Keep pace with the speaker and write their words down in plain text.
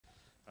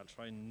I'll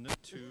try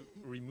not to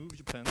remove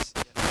your pens.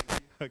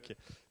 Okay,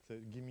 so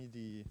give me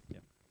the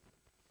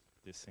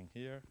this thing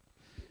here,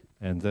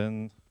 and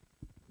then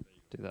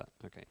do that.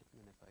 Okay.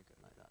 And if I go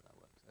like that, that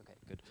works. Okay,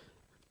 good.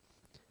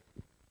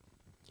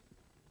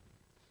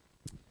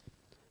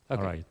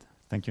 Okay. All right.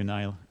 Thank you,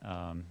 Niall.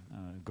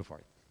 Go for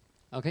it.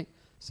 Okay.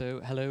 So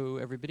hello,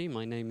 everybody.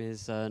 My name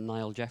is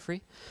Niall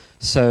Jeffrey.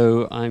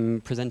 So I'm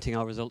presenting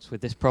our results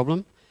with this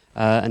problem.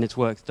 And it's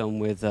work done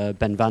with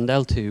Ben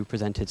Vandelt, who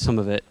presented some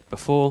of it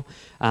before,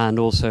 and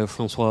also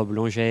François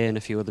Boulanger and a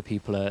few other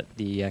people at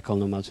the École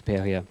Normale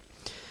Supérieure.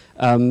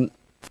 And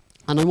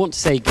I want to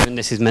say, given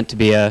this is meant to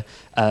be a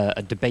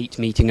debate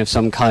meeting of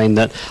some kind,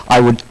 that I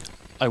would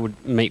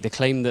make the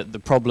claim that the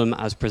problem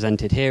as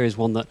presented here is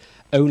one that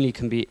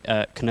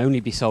can only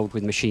be solved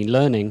with machine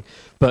learning.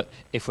 But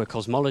if we're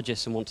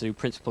cosmologists and want to do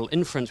principal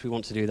inference, we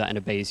want to do that in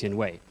a Bayesian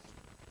way.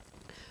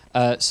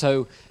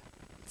 So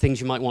things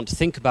you might want to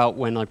think about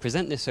when I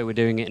present this. So we're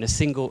doing it in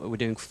single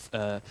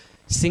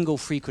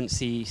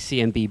frequency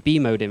CMB B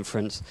mode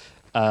inference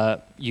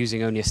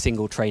using only a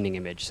single training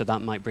image. So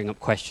that might bring up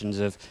questions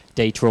of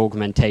data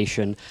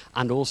augmentation,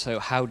 and also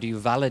how do you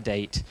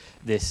validate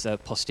this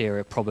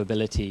posterior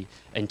probability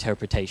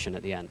interpretation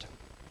at the end.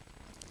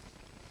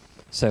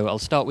 So I'll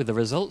start with the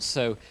results.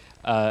 So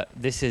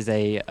this is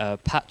a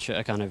patch,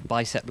 a kind of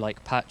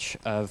BICEP-like patch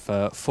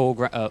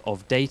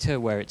of data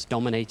where it's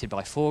dominated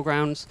by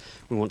foregrounds.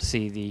 We want to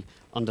see the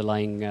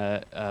underlying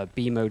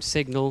B mode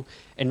signal.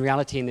 In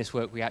reality, in this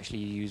work, we actually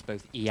use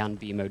both E and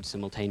B mode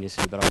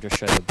simultaneously, but I'll just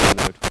show the B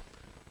mode.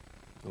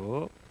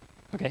 Oh,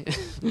 okay.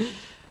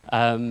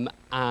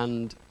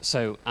 And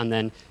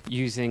then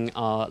using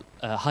our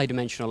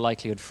high-dimensional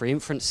likelihood-free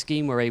inference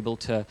scheme, we're able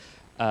to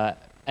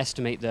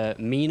estimate the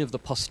mean of the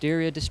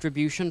posterior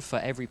distribution for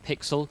every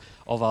pixel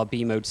of our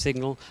B mode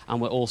signal, and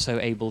we're also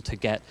able to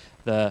get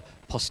the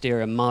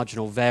posterior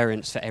marginal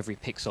variance for every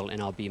pixel in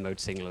our B mode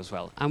signal as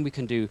well. And we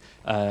can do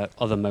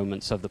other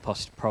moments of the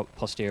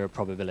posterior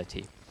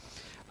probability.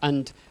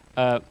 And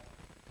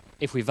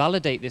if we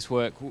validate this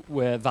work,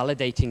 we're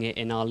validating it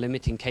in our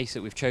limiting case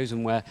that we've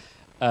chosen, where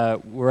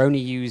we're only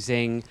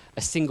using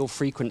a single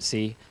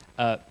frequency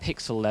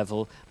pixel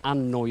level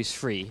and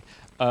noise-free,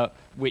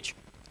 which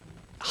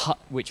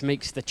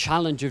makes the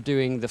challenge of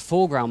doing the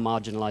foreground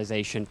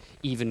marginalization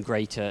even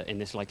greater in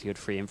this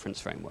likelihood-free inference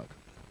framework.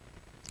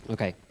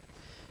 Okay,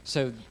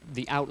 so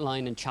the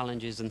outline and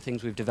challenges and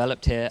things we've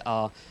developed here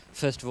are,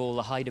 first of all,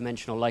 the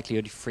high-dimensional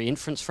likelihood-free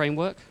inference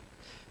framework,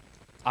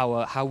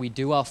 how we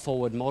do our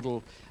forward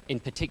model, in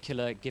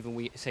particular, given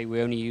we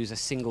only use a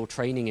single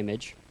training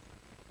image,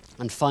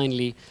 and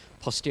finally,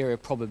 posterior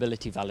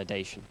probability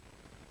validation.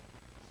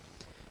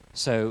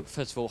 So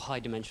first of all,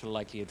 high-dimensional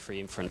likelihood-free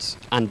inference,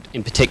 and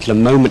in particular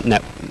moment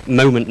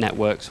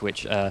networks,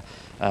 which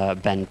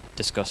Ben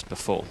discussed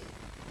before.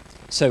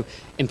 So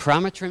in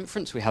parameter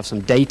inference, we have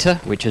some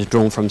data, which is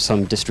drawn from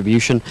some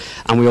distribution,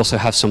 and we also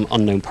have some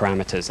unknown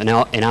parameters. And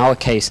in our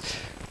case,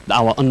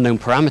 our unknown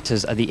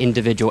parameters are the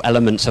individual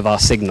elements of our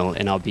signal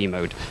in our B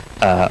mode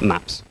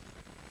maps.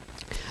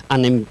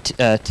 And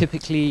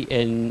typically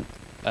in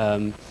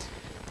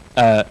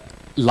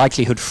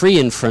likelihood-free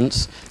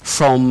inference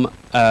from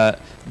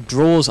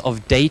draws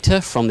of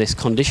data from this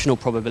conditional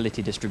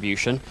probability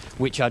distribution,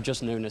 which are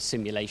just known as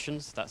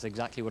simulations. That's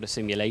exactly what a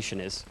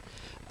simulation is.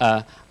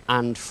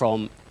 And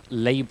from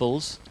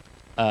labels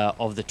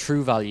of the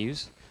true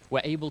values,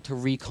 we're able to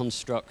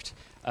reconstruct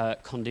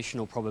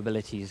conditional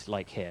probabilities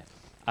like here,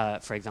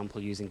 for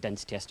example, using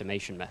density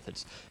estimation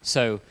methods.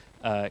 So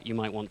you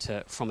might want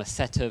to, from a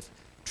set of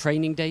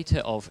training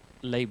data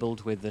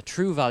labeled with the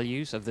true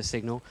values of the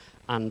signal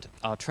and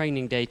our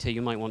training data,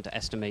 you might want to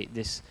estimate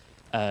this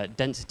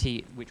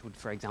density, which would,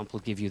 for example,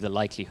 give you the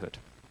likelihood.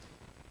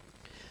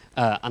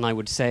 And I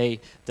would say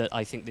that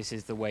I think this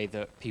is the way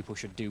that people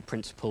should do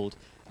principled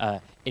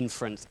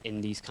inference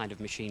in these kind of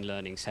machine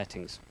learning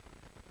settings.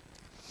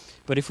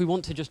 But if we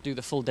want to just do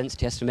the full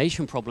density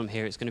estimation problem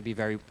here, it's going to be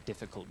very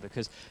difficult,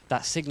 because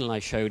that signal I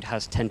showed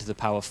has 10 to the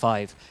power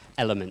 5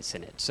 elements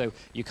in it. So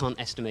you can't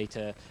estimate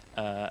a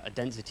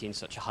density in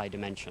such a high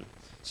dimension.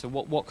 So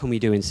what can we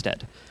do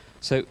instead?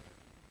 So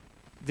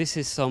this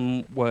is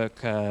some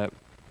work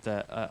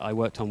that I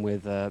worked on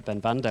with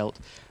Ben Vandelt,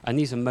 and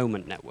these are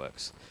moment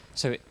networks.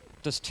 So it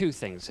does two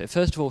things. It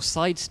first of all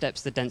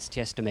sidesteps the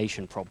density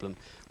estimation problem.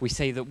 We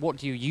say that what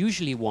do you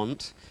usually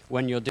want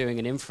when you're doing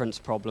an inference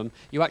problem?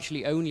 You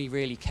actually only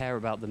really care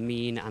about the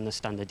mean and the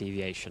standard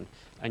deviation.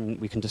 And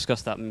we can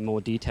discuss that in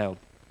more detail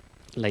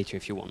later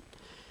if you want.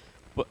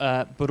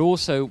 But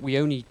also, we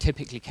only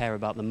typically care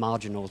about the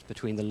marginals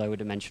between the lower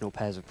dimensional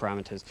pairs of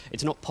parameters.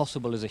 It's not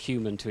possible as a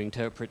human to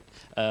interpret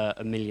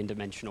a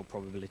million-dimensional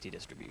probability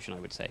distribution, I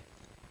would say.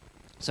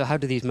 So how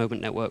do these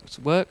moment networks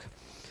work?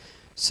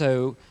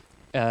 So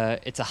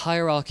it's a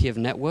hierarchy of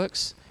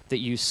networks that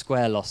use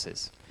square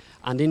losses.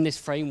 And in this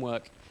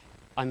framework,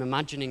 I'm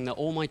imagining that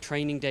all my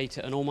training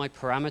data and all my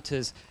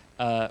parameters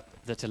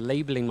that are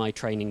labeling my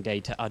training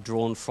data are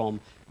drawn from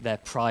their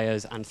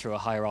priors and through a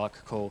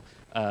hierarchical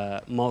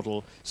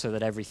model, so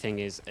that everything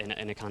is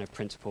in a kind of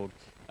principled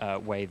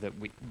way that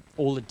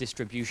all the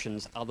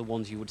distributions are the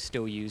ones you would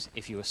still use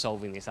if you were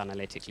solving this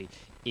analytically,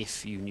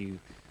 if you knew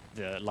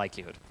the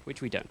likelihood,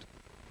 which we don't.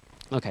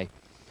 Okay,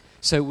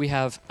 so we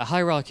have a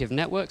hierarchy of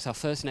networks. Our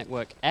first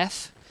network,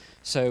 F.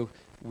 So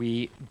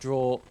we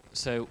draw,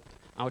 so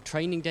our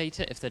training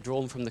data, if they're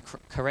drawn from the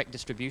correct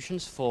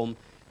distributions, form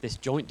this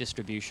joint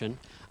distribution.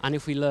 And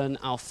if we learn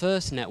our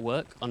first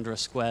network under a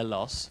square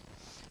loss,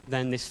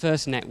 then this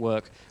first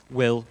network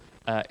will,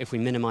 if we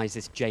minimize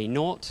this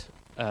J0,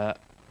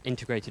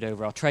 integrated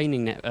over our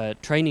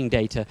training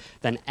data,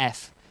 then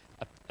F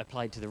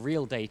applied to the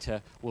real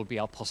data will be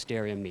our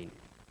posterior mean.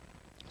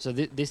 So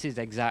this is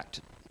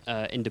exact,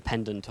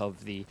 independent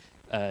of the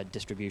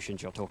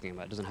distributions you're talking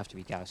about. It doesn't have to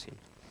be Gaussian.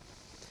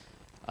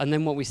 And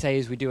then what we say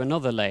is we do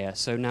another layer.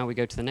 So now we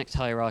go to the next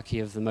hierarchy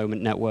of the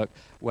moment network,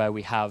 where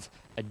we have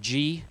a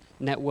G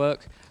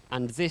network.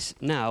 And this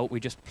now,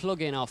 we just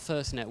plug in our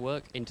first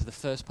network into the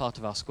first part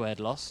of our squared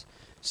loss.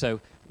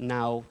 So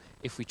now,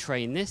 if we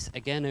train this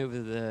again over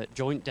the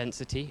joint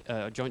density,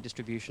 joint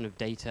distribution of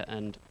data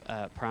and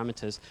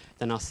parameters,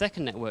 then our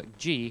second network,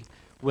 G,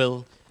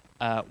 will,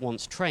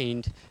 once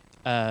trained,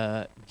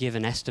 give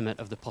an estimate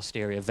of the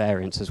posterior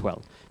variance as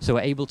well. So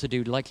we're able to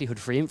do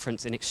likelihood-free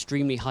inference in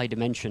extremely high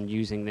dimension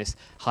using this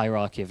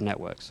hierarchy of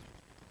networks.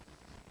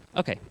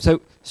 Okay, so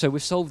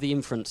we've solved the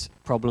inference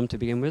problem to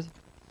begin with.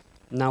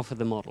 Now for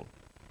the model.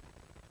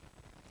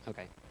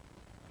 Okay.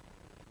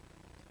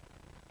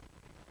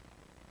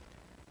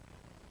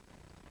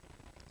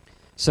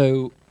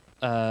 So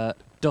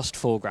dust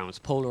foregrounds,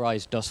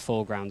 polarized dust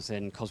foregrounds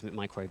in cosmic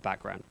microwave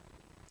background.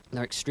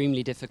 They're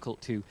extremely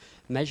difficult to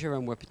measure,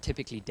 and we're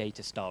typically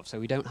data starved. So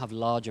we don't have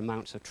large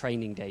amounts of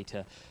training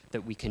data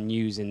that we can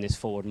use in this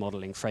forward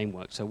modeling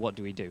framework. So what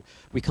do?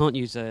 We can't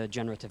use a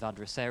generative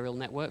adversarial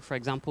network, for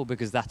example,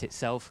 because that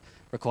itself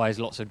requires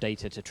lots of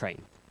data to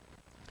train.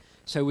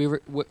 So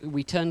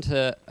we turn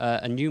to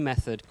a new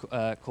method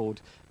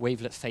called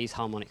wavelet phase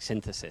harmonic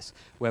synthesis,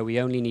 where we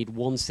only need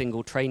one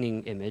single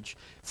training image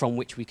from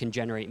which we can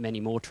generate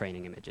many more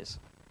training images.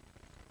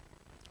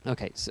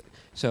 Okay,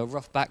 so a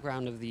rough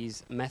background of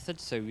these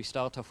methods. So we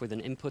start off with an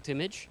input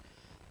image,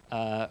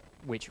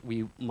 which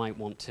we might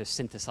want to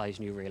synthesize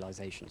new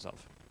realizations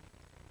of.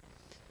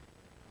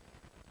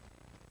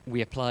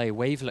 We apply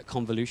wavelet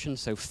convolution,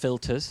 so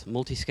filters,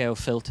 multi-scale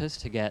filters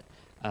to get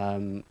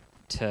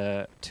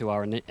to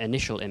our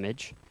initial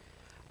image.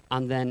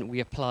 And then we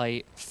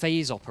apply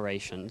phase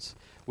operations,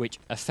 which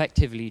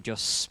effectively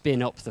just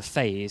spin up the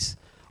phase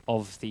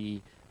of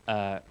the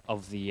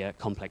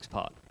complex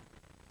part.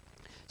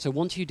 So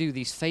once you do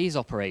these phase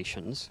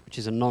operations, which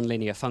is a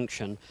nonlinear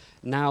function,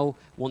 now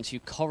once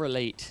you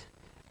correlate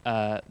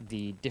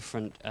the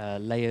different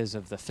layers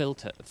of the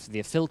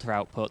filter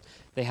output,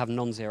 they have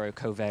non-zero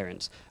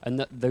covariance.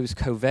 And those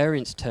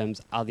covariance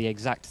terms are the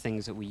exact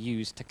things that we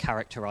use to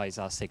characterize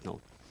our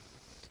signal.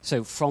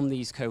 So from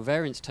these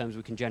covariance terms,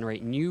 we can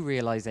generate new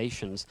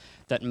realizations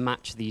that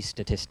match these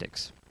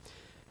statistics.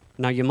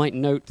 Now you might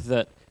note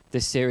that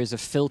this series of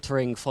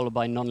filtering followed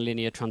by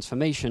nonlinear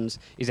transformations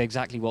is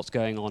exactly what's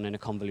going on in a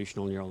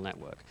convolutional neural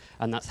network.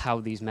 And that's how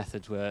these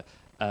methods were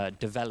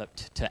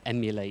developed to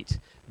emulate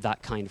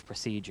that kind of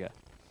procedure.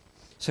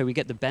 So we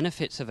get the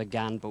benefits of a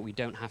GAN, but we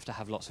don't have to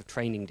have lots of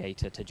training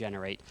data to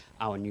generate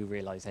our new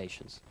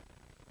realizations.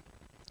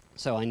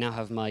 So I now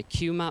have my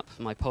Q map,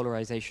 my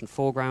polarization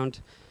foreground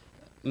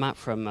map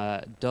from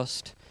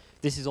dust.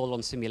 This is all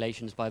on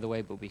simulations, by the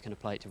way, but we can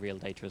apply it to real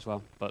data as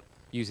well. But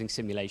using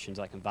simulations,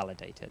 I can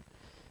validate it.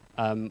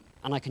 And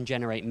I can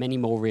generate many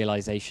more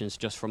realizations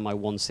just from my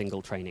one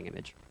single training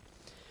image.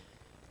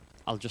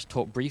 I'll just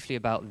talk briefly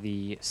about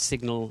the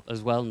signal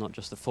as well, not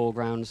just the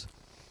foregrounds.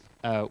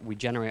 We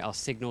generate our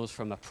signals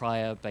from a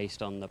prior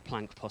based on the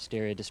Planck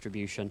posterior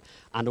distribution,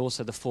 and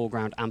also the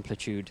foreground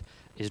amplitude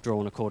is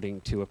drawn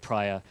according to a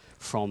prior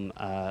from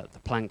the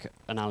Planck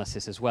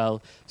analysis as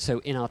well. So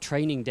in our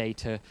training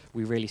data,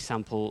 we really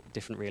sample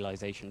different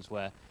realizations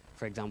where,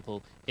 for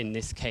example, in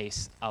this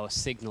case, our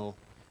signal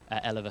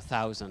L of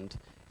 1,000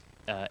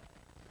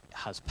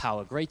 has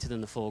power greater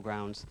than the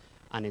foregrounds,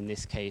 and in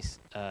this case,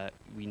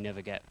 we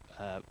never get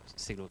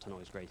signal to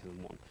noise greater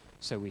than 1.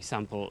 So we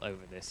sample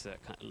over this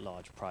kind of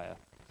large prior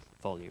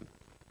volume.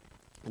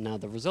 And now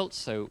the results,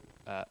 so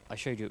I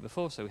showed you it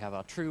before, so we have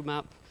our true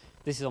map.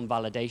 This is on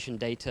validation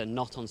data,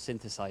 not on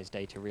synthesized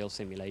data, real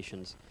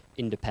simulations,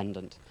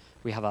 independent.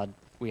 We have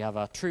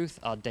our truth,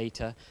 our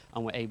data,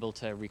 and we're able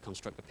to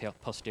reconstruct the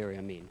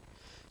posterior mean.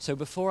 So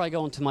before I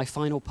go on to my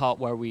final part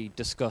where we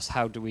discuss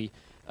how do we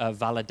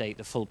validate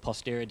the full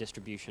posterior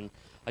distribution,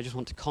 I just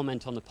want to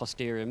comment on the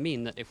posterior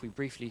mean, that if we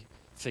briefly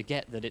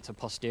forget that it's a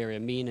posterior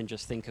mean and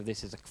just think of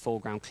this as a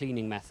foreground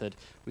cleaning method,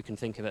 we can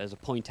think of it as a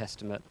point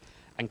estimate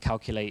and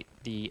calculate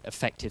the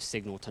effective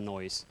signal to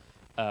noise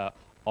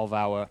of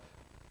our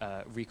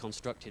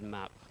reconstructed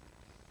map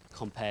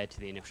compared to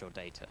the initial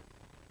data.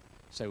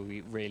 So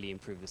we really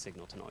improve the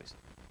signal to noise.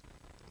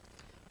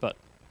 But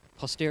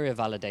posterior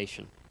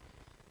validation.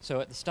 So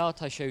at the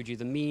start I showed you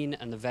the mean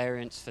and the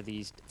variance for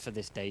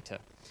this data.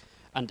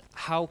 And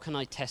how can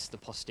I test the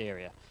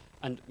posterior?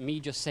 And me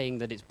just saying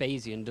that it's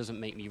Bayesian doesn't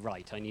make me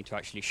right. I need to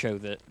actually show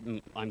that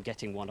I'm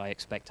getting what I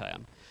expect I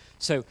am.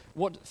 So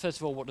first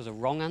of all, what does a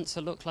wrong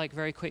answer look like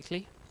very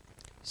quickly?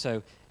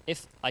 So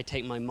if I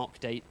take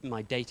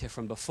my data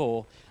from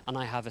before and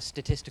I have a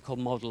statistical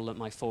model that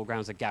my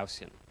foregrounds are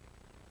Gaussian,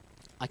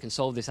 I can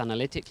solve this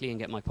analytically and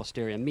get my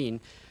posterior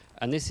mean.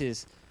 And this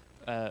is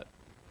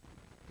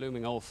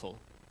blooming awful,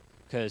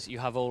 because you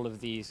have all of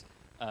these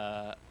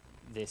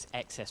this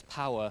excess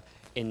power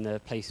in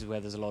the places where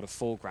there's a lot of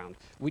foreground,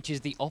 which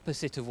is the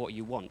opposite of what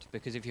you want,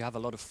 because if you have a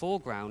lot of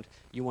foreground,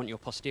 you want your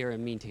posterior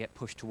mean to get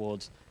pushed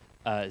towards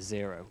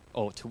 0,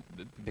 or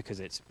because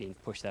it's being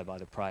pushed there by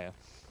the prior.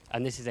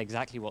 And this is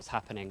exactly what's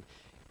happening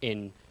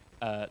in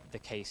the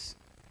case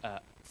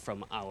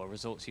from our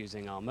results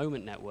using our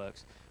moment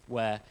networks,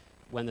 where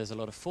when there's a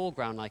lot of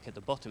foreground, like at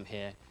the bottom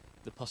here,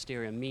 the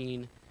posterior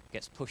mean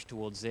gets pushed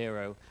towards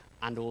 0,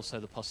 and also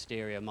the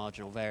posterior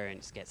marginal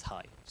variance gets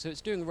high. So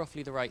it's doing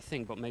roughly the right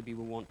thing, but maybe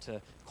we want to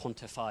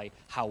quantify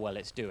how well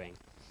it's doing.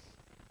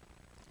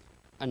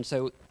 And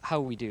so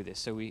how we do this?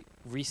 So we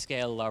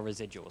rescale our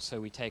residuals.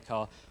 So we take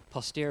our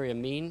posterior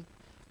mean,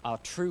 our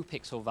true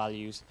pixel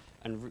values,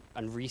 and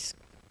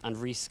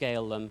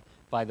rescale them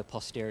by the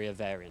posterior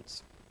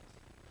variance.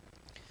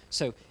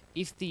 So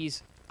if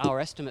our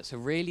estimates are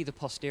really the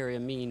posterior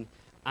mean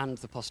and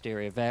the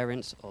posterior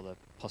variance, or the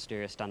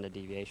posterior standard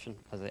deviation,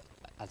 as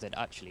it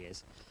actually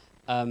is,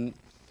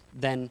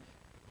 then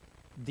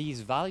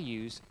these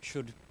values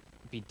should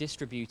be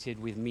distributed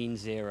with mean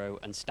 0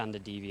 and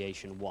standard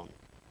deviation 1.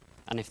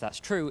 And if that's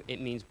true,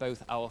 it means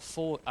both our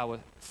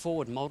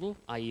forward model,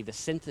 i.e. the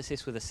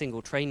synthesis with a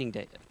single training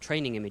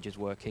image is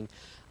working,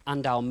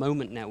 and our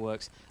moment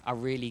networks are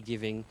really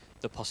giving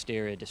the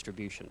posterior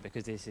distribution,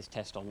 because this is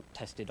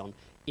tested on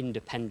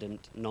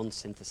independent,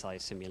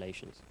 non-synthesized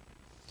simulations.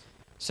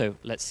 So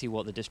let's see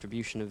what the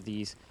distribution of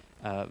these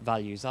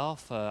values are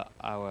for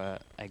our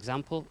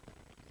example.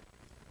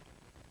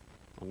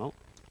 Or not?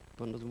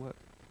 One doesn't work.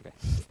 Okay.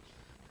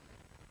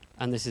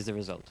 And this is the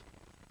result.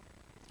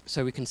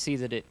 So we can see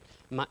that it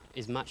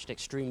is matched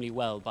extremely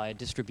well by a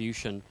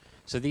distribution.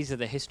 So these are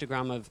the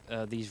histogram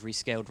of these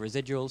rescaled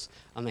residuals,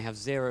 and they have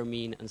 0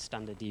 mean and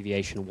standard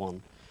deviation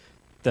 1.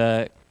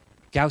 The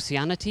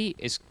Gaussianity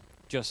is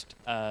just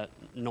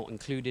not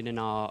included in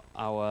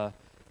our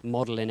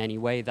model in any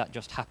way. That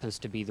just happens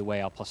to be the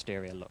way our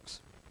posterior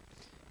looks.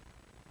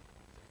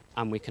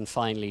 And we can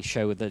finally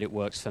show that it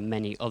works for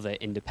many other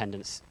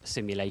independent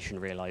simulation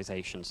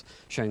realizations,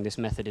 showing this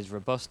method is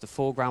robust, the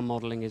foreground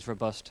modeling is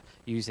robust,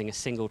 using a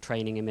single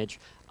training image,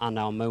 and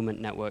our moment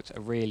networks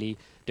are really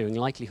doing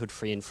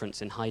likelihood-free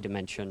inference in high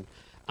dimension,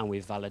 and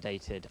we've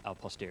validated our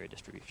posterior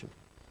distribution.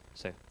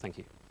 So, thank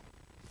you.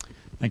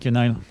 Thank you,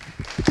 Niall.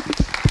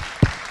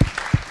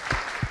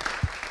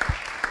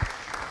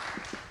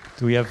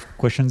 Do we have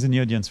questions in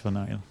the audience for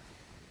Niall?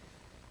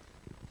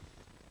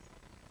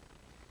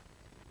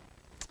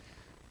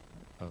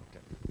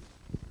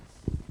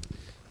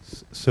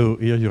 So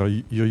here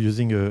you're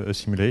using a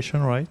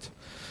simulation, right,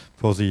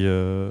 for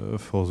the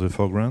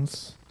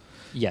foregrounds?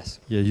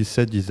 Yes. Yeah, you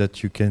said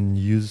that you can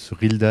use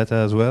real data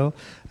as well.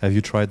 Have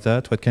you tried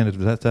that? What kind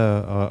of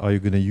data are you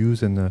going to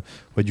use, and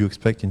what do you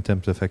expect in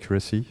terms of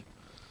accuracy?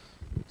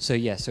 So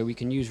yeah, so we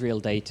can use real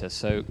data.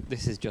 So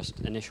this is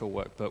just initial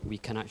work, but we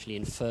can actually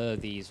infer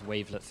these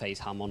wavelet phase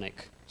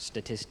harmonic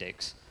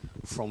statistics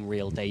from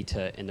real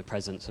data in the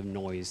presence of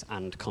noise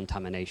and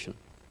contamination.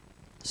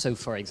 So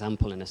for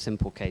example, in a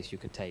simple case, you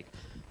could take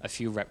a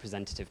few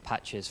representative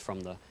patches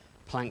from the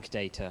Planck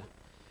data,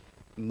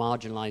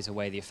 marginalize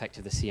away the effect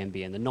of the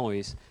CMB and the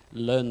noise,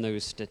 learn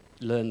those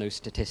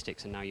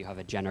statistics, and now you have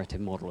a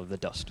generative model of the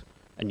dust.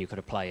 And you could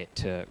apply it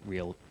to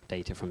real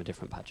data from a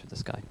different patch of the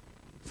sky,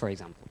 for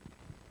example.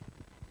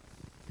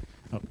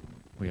 Oh,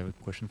 we have a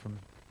question from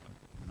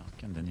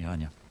Mark and then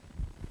Irania.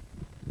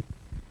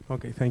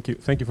 Okay, thank you.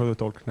 Thank you for the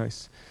talk.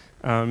 Nice.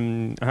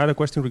 I had a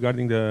question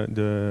regarding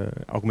the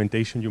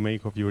augmentation you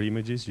make of your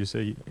images. You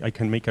say I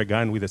can make a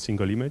gun with a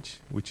single image,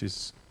 which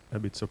is a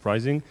bit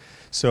surprising.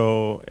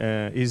 So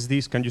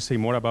can you say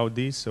more about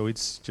this? So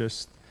it's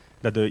just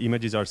that the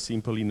images are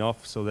simple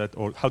enough so that,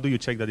 or how do you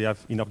check that they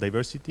have enough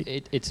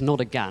diversity? It's not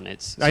a GAN.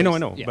 I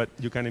know, yeah. but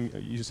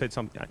you said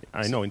something.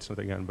 I know it's not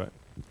a GAN, but.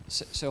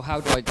 So how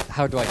do I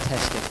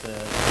test if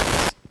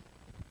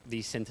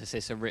the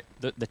synthesis are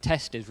the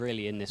test is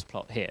really in this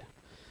plot here,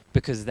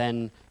 because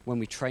then when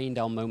we trained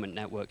our moment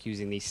network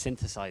using these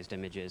synthesized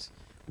images,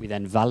 we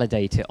then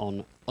validate it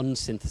on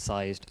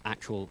unsynthesized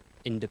actual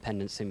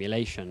independent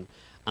simulation,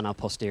 and our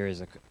posterior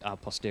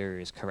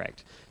is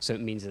correct. So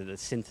it means that the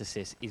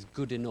synthesis is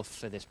good enough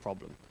for this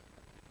problem.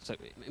 So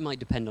it might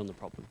depend on the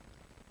problem.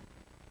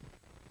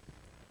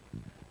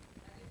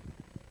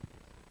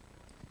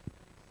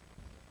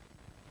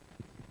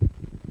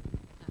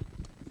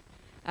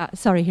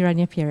 Sorry,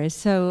 Hiranya Pierres.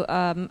 So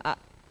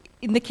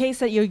in the case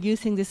that you're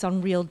using this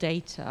on real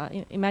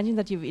data, imagine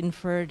that you've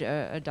inferred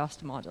a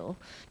dust model.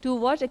 To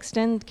what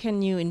extent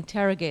can you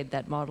interrogate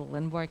that model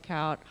and work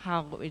out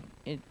how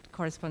it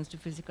corresponds to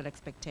physical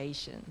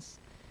expectations?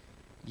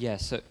 Yeah,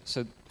 so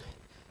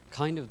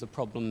kind of the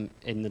problem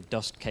in the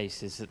dust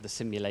case is that the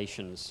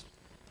simulations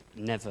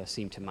never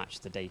seem to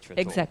match the data at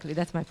all. Exactly,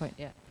 that's my point,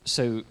 yeah.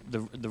 So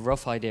the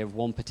rough idea of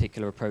one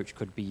particular approach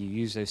could be you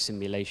use those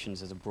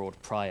simulations as a broad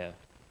prior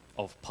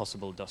of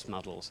possible dust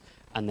models,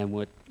 and then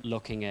we're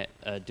looking at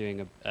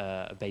doing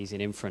a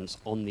Bayesian inference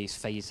on these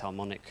phase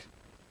harmonic,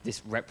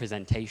 this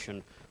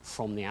representation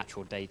from the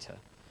actual data.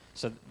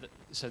 So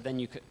then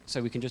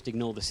we can just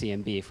ignore the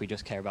CMB if we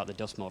just care about the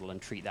dust model and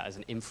treat that as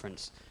an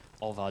inference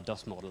of our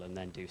dust model and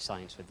then do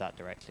science with that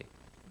directly.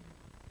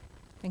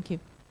 Thank you.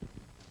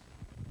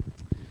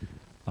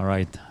 All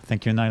right.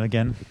 Thank you, Niall,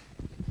 again.